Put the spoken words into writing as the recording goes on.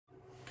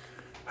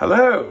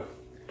Hello.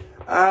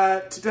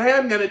 Today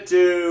I'm going to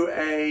do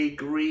a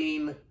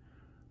green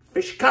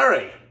fish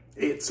curry.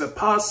 It's a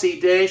Parsi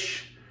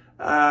dish.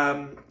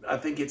 I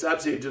think it's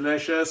absolutely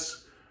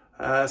delicious.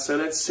 So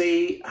let's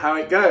see how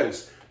it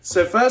goes.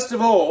 So first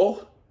of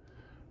all,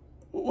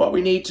 what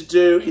we need to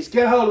do is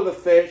get hold of the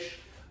fish.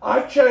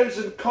 I've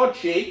chosen cod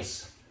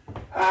cheeks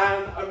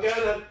and I'm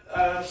going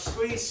to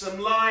squeeze some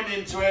lime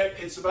into it.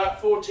 It's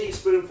about 4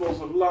 teaspoonfuls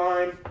of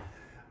lime.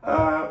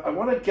 I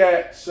want to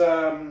get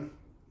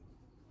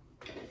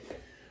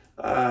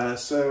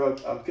so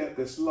I'll get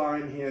this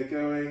lime here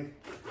going,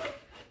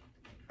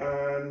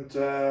 and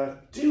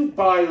do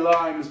buy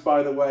limes,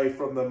 by the way,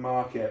 from the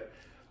market.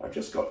 I've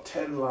just got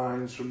 10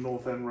 limes from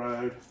North End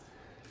Road.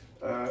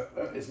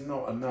 That is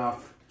not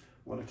enough.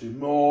 I want to do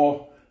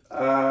more.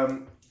 I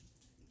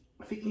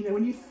think, you know,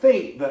 when you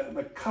think that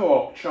the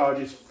co-op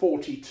charges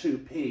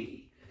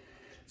 42p,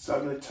 so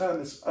I'm going to turn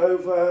this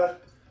over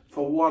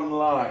for 1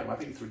 lime. I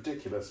think it's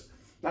ridiculous.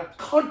 Now,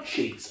 cod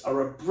cheeks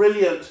are a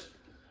brilliant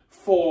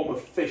form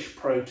of fish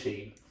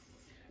protein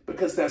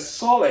because they're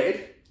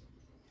solid.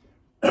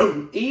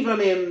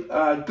 Even in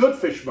good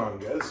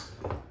fishmongers,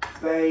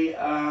 they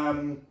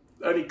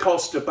only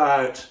cost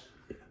about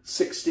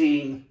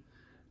 16,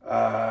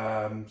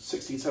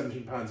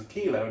 17 pounds a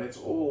kilo, and it's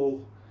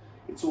all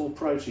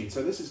protein.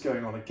 So this is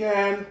going on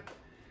again.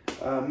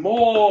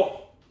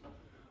 More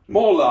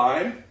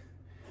lime,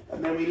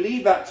 and then we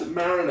leave that to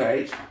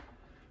marinate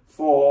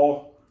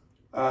for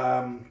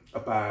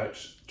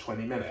about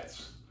 20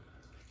 minutes.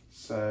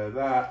 So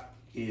that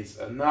is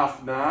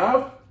enough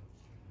now.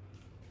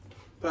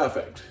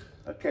 Perfect.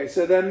 Okay,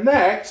 so then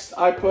next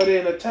I put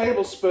in a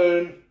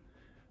tablespoon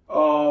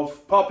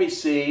of poppy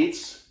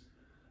seeds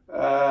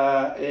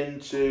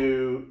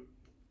into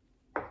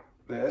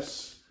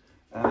this,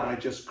 and I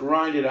just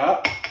grind it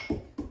up.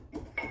 I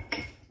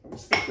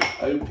was thinking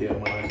of opium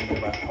when I was thinking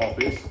about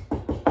poppies,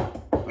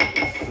 but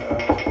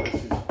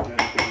this is going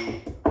to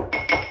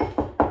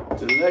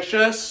be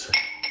delicious.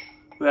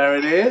 There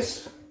it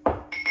is.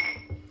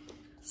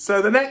 So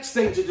the next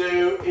thing to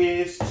do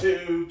is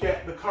to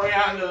get the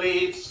coriander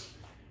leaves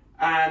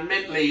and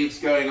mint leaves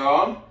going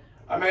on.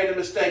 I made a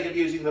mistake of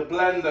using the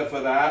blender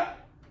for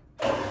that.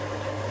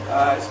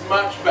 It's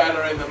much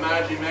better in the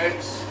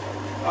Magimix.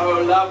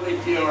 Oh, lovely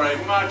puree,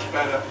 much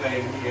better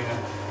thing here.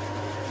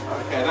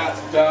 Okay,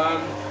 that's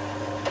done.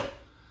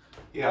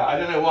 Yeah, I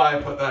don't know why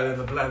I put that in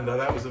the blender,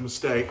 that was a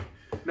mistake.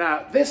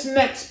 Now, this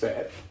next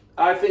bit,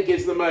 I think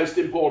is the most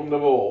important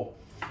of all.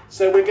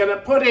 So we're gonna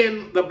put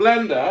in the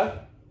blender.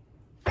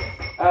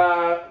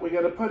 We're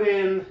going to put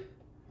in,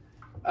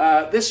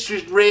 this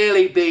should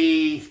really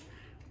be,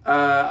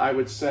 I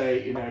would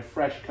say, you know,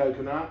 fresh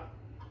coconut,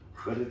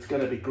 but it's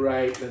going to be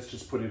great. Let's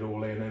just put it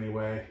all in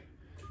anyway.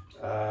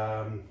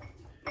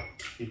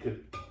 You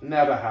could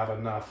never have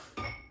enough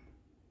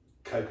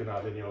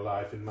coconut in your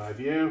life, in my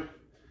view.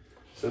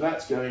 So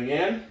that's going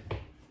in.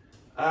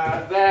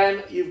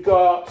 Then you've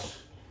got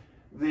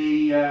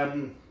the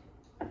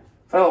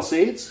fennel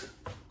seeds,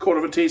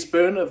 1/4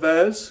 teaspoon of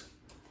those.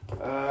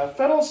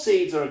 Fennel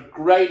seeds are a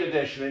great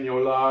addition in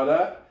your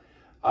larder.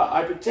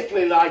 I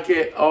particularly like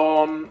it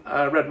on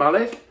red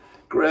mullet,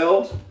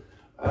 grilled,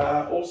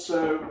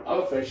 also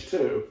other fish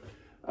too.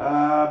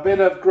 A bit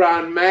of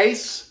ground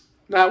mace.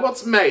 Now,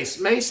 what's mace?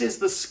 Mace is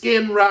the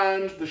skin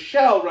round, the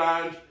shell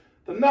round,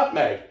 the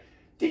nutmeg.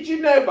 Did you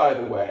know, by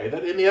the way,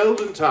 that in the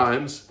olden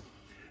times,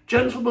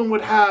 gentlemen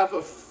would have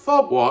a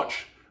fob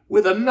watch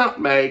with a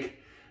nutmeg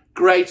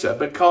grater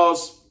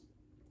because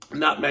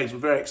nutmegs were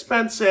very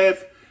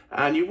expensive,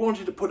 and you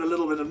wanted to put a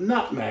little bit of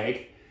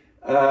nutmeg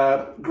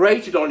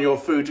grated on your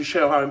food to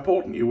show how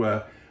important you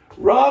were,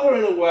 rather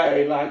in a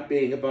way like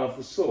being above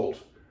the salt.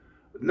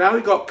 Now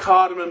we've got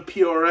cardamom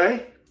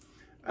puree.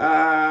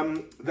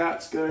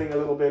 That's going a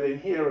little bit in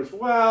here as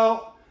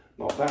well,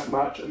 not that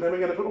much. And then we're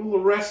going to put all the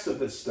rest of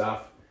this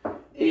stuff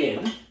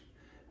in.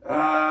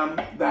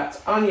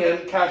 That's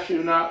onion,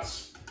 cashew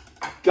nuts,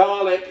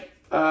 garlic.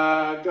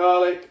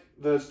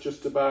 There's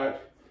just about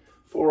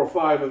 4 or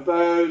 5 of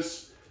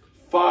those.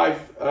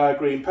 5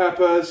 green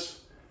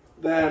peppers.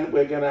 Then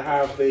we're going to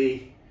have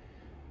the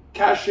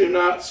cashew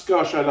nuts.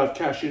 Gosh, I love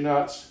cashew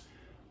nuts.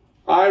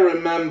 I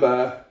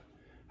remember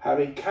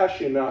having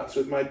cashew nuts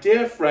with my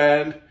dear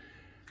friend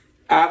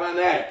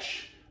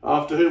Avanech,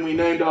 after whom we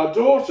named our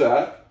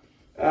daughter,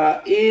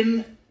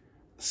 in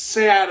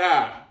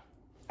Ceará.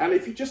 And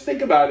if you just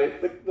think about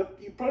it,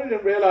 you probably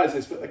don't realize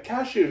this, but the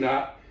cashew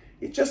nut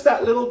is just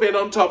that little bit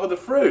on top of the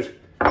fruit.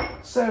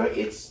 So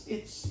it's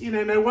you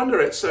know, no wonder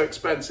it's so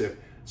expensive.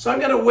 So I'm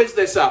going to whiz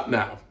this up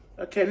now.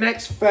 Okay,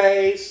 next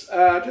phase,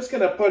 just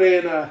going to put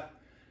in a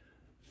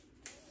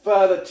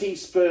further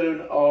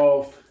teaspoon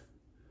of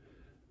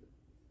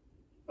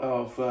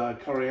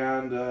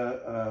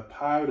coriander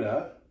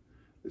powder.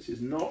 This is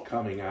not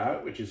coming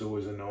out, which is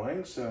always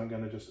annoying, so I'm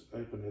going to just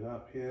open it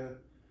up here.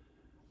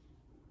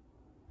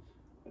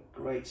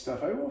 Great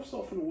stuff. I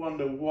often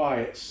wonder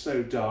why it's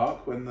so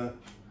dark when the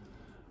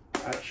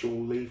actual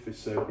leaf is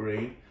so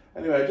green.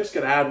 Anyway, I'm just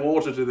going to add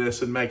water to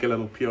this and make a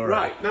little puree.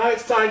 Right, now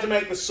it's time to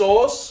make the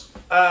sauce.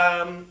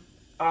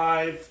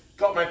 I've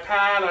got my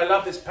pan. I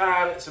love this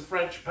pan. It's a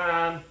French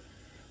pan.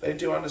 They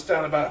do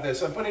understand about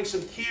this. I'm putting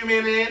some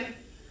cumin in.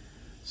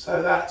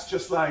 So that's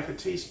just like a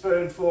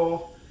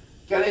teaspoonful.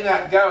 Getting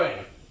that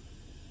going.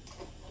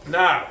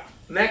 Now,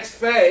 next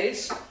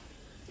phase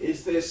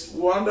is this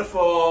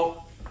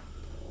wonderful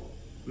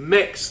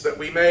mix that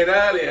we made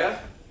earlier.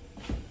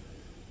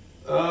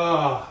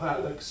 Oh,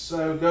 that looks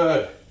so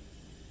good.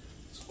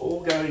 It's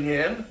all going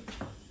in.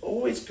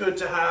 Always good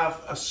to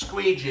have a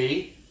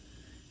squeegee.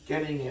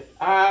 Getting it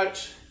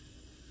out.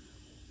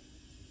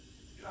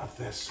 Love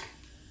this.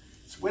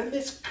 It's when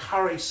this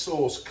curry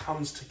sauce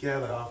comes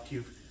together after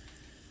you've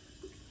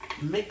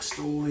mixed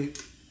all the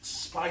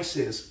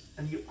spices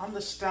and you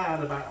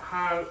understand about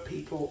how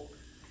people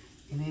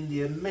in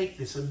India make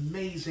this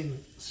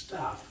amazing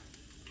stuff.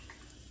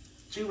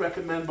 Do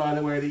recommend, by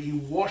the way, that you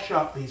wash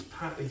up these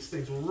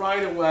things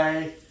right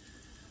away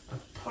and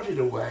put it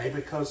away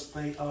because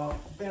they are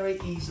very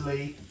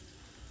easily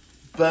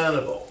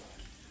burnable.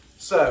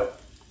 So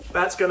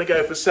that's going to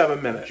go for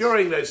 7 minutes.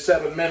 During those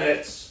 7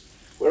 minutes,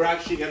 we're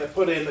actually going to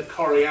put in the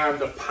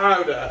coriander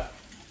powder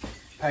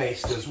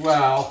paste as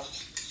well,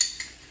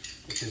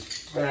 which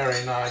is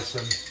very nice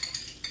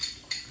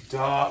and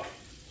dark.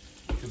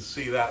 You can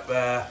see that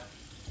there.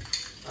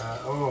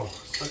 Oh,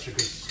 such a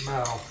good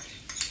smell.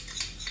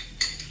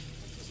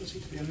 Doesn't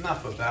seem to be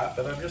enough of that,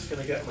 but I'm just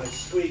going to get my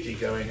squeegee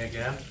going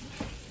again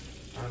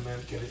and then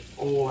get it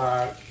all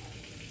out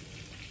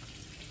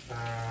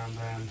and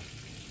then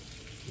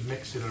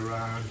mix it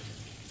around.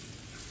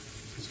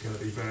 It's going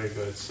to be very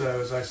good. So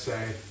as I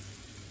say,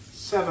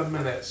 7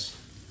 minutes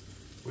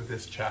with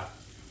this chap.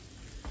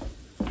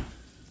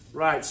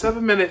 Right,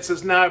 7 minutes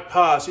has now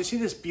passed. You see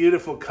this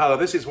beautiful color.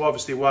 This is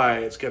obviously why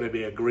it's going to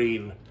be a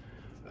green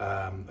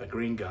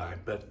guy,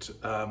 but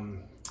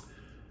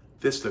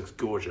this looks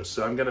gorgeous.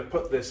 So I'm going to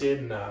put this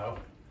in now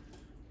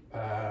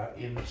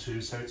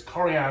so it's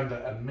coriander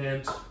and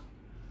mint.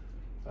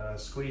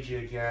 Squeegee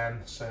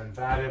again, so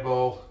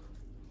invaluable.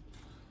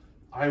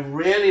 I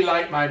really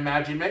like my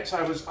Magimix.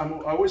 I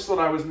always thought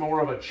I was more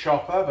of a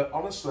chopper, but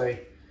honestly,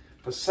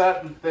 for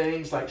certain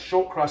things like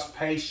short crust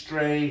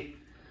pastry,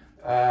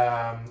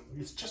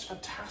 it's just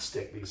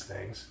fantastic, these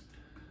things.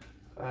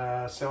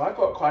 So I've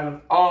got quite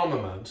an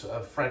armament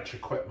of French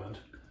equipment.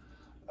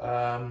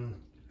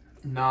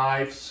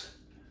 Knives,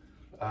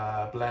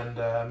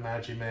 blender,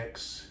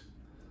 Magimix.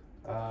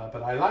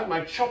 But I like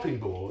my chopping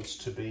boards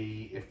to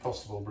be, if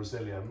possible,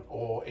 Brazilian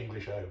or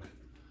English oak.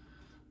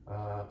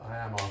 I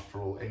am,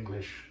 after all,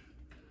 English,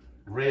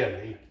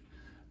 really,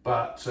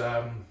 but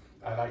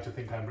I like to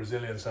think I'm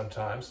Brazilian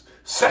sometimes.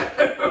 So,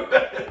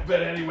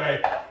 but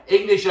anyway,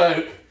 English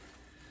oak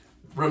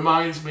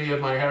reminds me of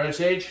my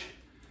heritage,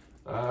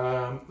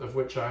 of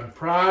which I'm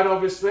proud,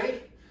 obviously.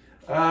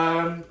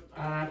 And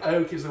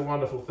oak is a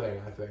wonderful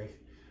thing, I think.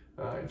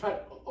 In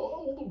fact,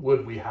 all the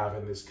wood we have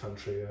in this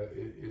country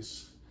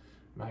is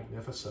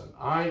magnificent.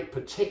 I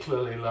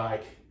particularly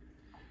like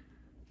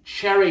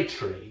cherry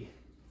tree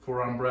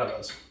for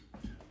umbrellas,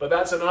 but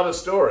that's another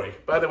story.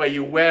 By the way,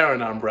 you wear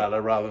an umbrella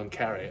rather than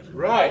carry it.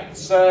 Right,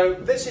 so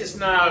this is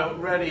now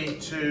ready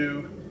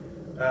to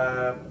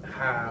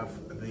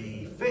have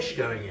the fish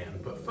going in,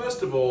 but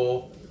first of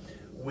all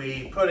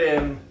we put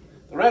in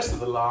the rest of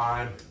the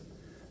lime,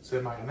 so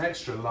we make an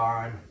extra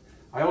lime.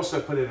 I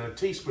also put in a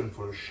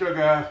teaspoonful of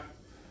sugar.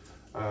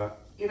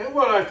 You know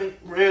what I think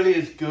really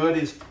is good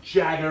is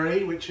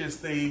jaggery, which is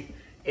the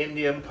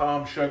Indian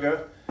palm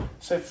sugar.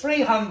 So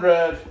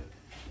 300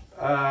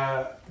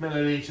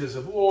 milliliters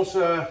of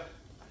water,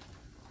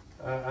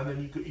 and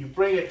then you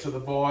bring it to the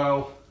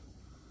boil.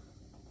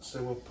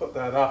 So we'll put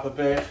that up a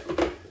bit,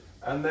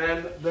 and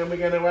then we're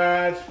going to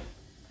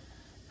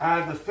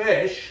add the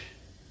fish,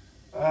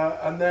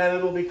 and then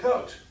it'll be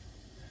cooked.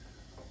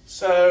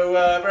 So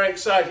very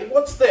exciting.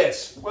 What's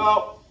this?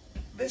 Well,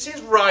 this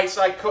is rice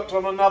I cooked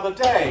on another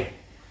day.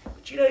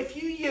 But you know, if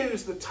you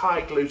use the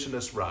Thai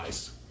glutinous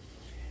rice,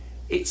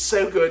 it's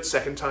so good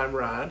second time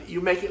round.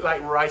 You make it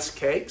like rice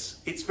cakes.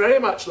 It's very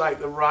much like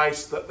the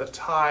rice that the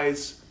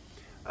Thais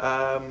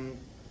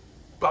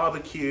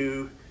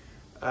barbecue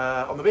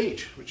on the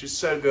beach, which is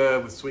so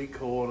good with sweet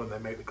corn, and they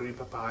make the green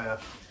papaya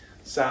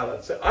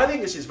salad. So I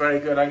think this is very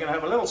good. I'm going to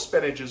have a little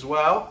spinach as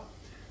well,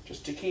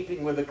 just to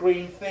keeping with the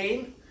green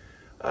theme.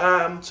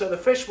 So the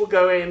fish will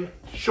go in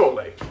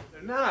shortly. So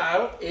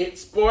now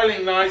it's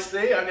boiling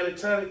nicely. I'm going to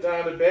turn it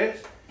down a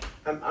bit,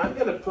 and I'm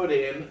going to put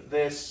in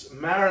this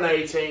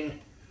marinating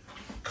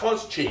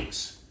cod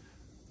cheeks.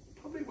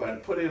 Probably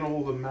won't put in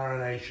all the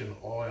marination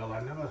oil.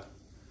 I never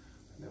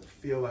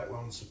feel like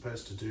one's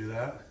supposed to do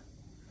that,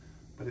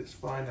 but it's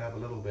fine to have a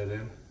little bit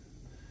in.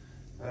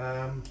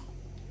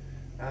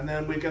 And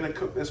then we're going to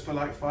cook this for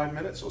like 5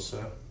 minutes or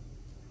so.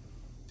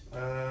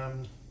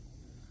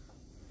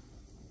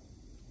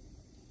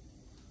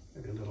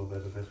 Maybe a little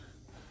bit of it.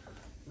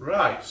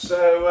 Right,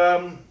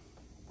 so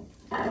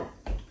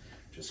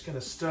just going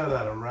to stir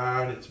that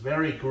around. It's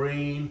very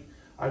green.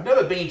 I've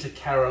never been to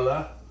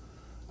Kerala.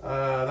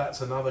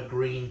 That's another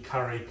green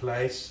curry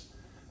place.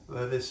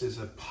 This is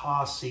a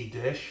Parsi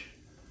dish.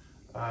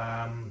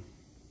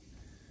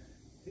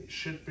 It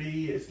should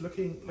be, it's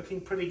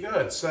looking pretty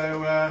good.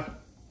 So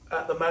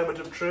at the moment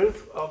of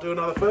truth, I'll do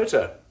another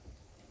photo.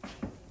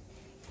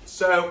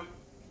 So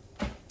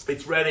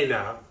it's ready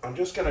now. I'm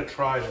just going to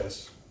try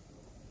this.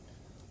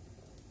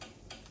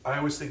 I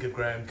always think of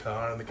Graham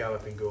Carr and the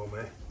Galloping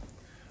Gourmet,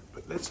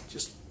 but let's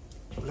just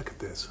look at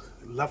this.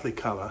 Lovely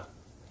colour.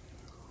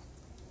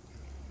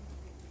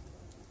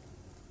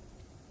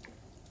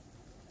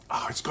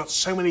 Oh, it's got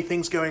so many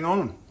things going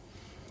on.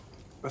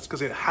 That's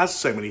because it has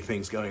so many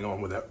things going on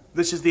with it.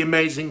 This is the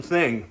amazing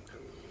thing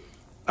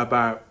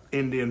about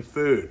Indian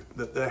food,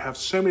 that they have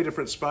so many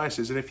different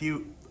spices, and if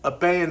you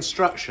obey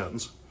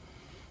instructions,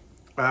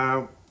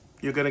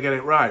 you're going to get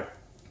it right.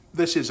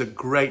 This is a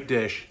great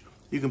dish.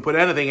 You can put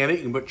anything in it.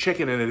 You can put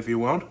chicken in it if you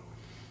want.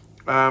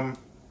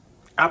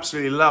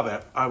 Absolutely love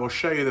it. I will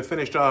show you the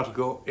finished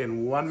article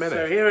in 1 minute.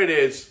 So here it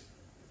is.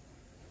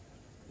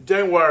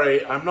 Don't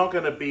worry, I'm not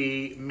going to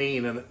be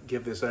mean and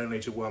give this only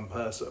to one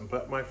person,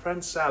 but my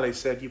friend Sally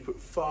said you put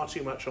far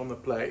too much on the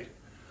plate.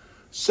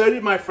 So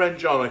did my friend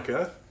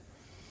Jonica,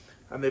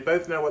 and they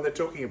both know what they're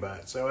talking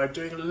about. So I'm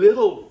doing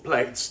little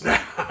plates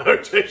now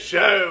to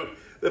show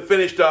the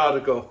finished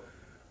article.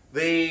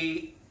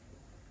 The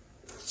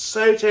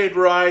sauteed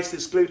rice,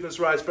 this glutinous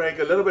rice, very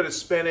good. A little bit of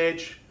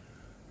spinach,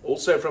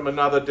 also from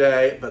another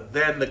day, but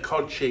then the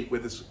cod cheek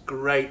with this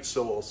great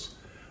sauce.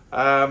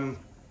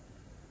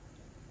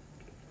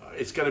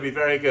 It's going to be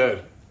very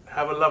good.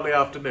 Have a lovely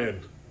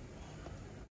afternoon.